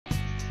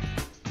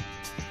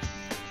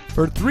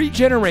For 3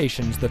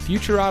 generations, the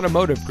Future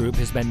Automotive Group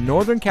has been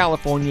Northern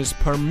California's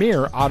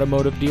premier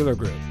automotive dealer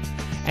group.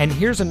 And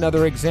here's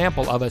another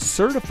example of a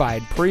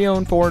certified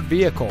pre-owned Ford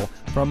vehicle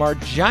from our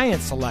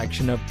giant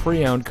selection of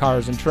pre-owned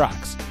cars and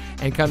trucks,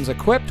 and comes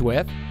equipped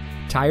with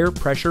tire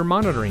pressure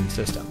monitoring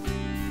system,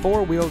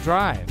 4-wheel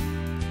drive,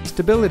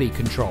 stability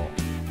control,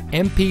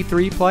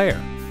 MP3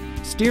 player,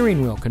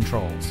 steering wheel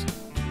controls,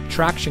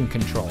 traction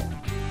control,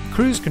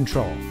 cruise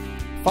control,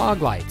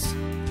 fog lights,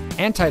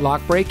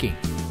 anti-lock braking,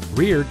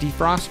 rear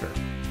defroster,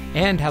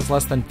 and has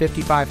less than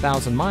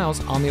 55,000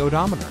 miles on the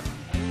odometer.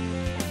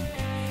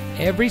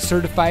 Every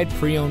certified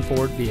pre-owned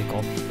Ford vehicle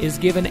is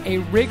given a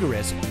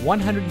rigorous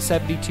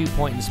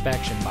 172-point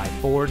inspection by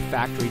Ford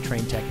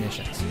factory-trained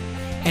technicians.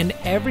 And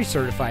every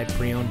certified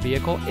pre-owned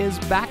vehicle is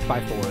backed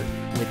by Ford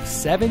with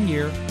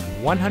 7-year,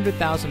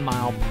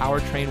 100,000-mile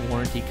powertrain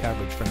warranty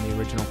coverage from the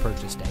original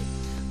purchase date,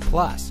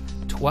 plus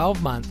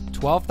 12-month,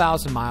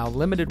 12,000-mile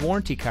limited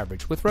warranty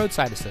coverage with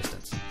roadside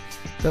assistance.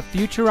 The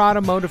Future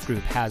Automotive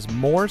Group has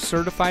more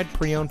certified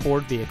pre-owned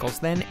Ford vehicles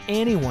than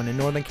anyone in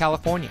Northern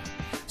California.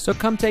 So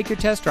come take your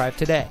test drive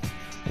today.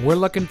 We're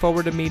looking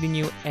forward to meeting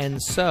you,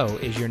 and so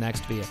is your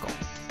next vehicle.